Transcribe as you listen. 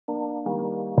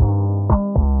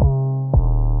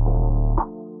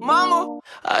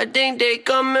I think they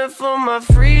coming for my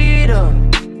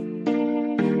freedom.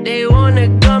 They wanna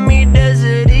gun me,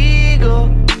 Desert Eagle.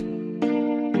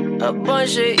 A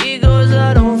bunch of egos,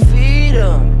 I don't feed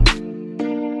them.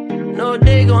 No,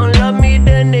 they gon' love me,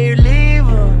 then they leave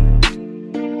them.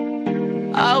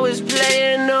 I was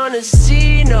playing on a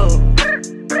C note.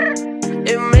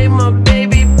 It made my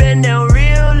baby bend down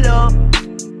real low.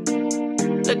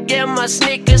 Look at my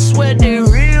sneakers, sweat they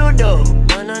real though.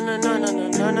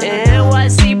 And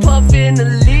NYC puffin'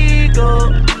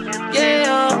 illegal.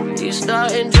 Yeah, you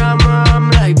starting drama, I'm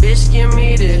like, bitch, give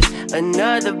me this.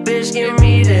 Another bitch, give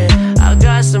me that. I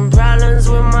got some problems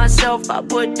with myself, I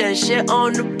put that shit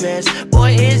on the best.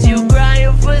 Boy, is you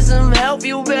crying for some help,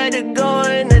 you better go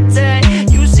and attack.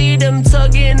 You see them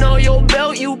tugging on your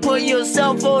belt, you put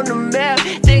yourself on the map.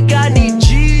 Think I need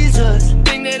Jesus.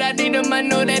 Think that I need him, I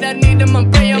know that I need him, I'm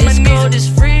praying on my knees. It's cold as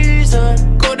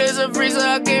freezing. Cold as a freezer,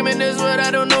 I came in this world,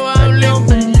 I don't know how I'm I don't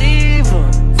living. believe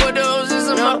him. For the hoses,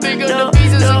 I'ma pick up the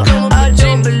pieces and come up I with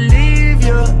don't believe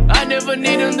you. I never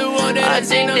need him, the one that I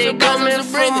think they coming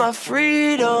for my my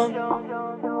freedom.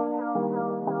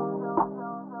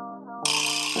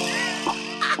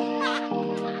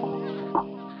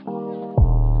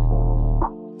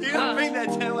 You gonna bring that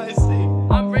to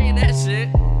NYC? I'm bringing that shit.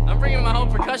 I'm bringing my whole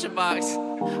percussion box.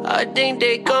 I think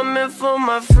they coming for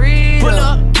my freedom. Pull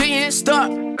up, can't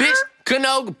stop, bitch.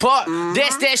 Canoga Park,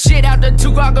 that's that shit out the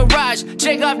 2-car garage.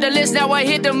 Check off the list, now I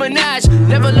hit the Minaj.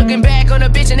 Never looking back on a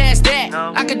bitch and that's that.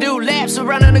 I could do laps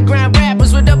around underground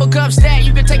rappers with double cup stack.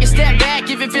 You can take a step back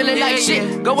if you're feeling like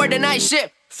shit. Go work the night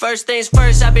shift. First things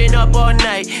first, I've been up all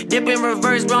night. Dip in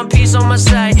reverse, brown piece on my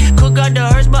side. Cook out the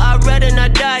hearse, but I'd rather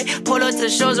not die. Pull up to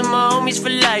shows of my homies for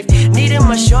life. Needing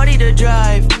my shorty to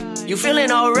drive. You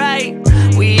feeling alright?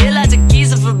 We hit lots of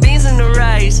keys for beans and the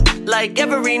rice. Like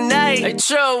every night. Hey,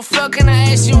 true, fuck, can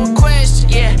I ask you a question?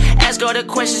 Yeah, ask all the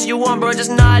questions you want, bro.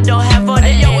 Just know I don't have all the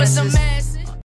Hey, yo, answers. what's the man?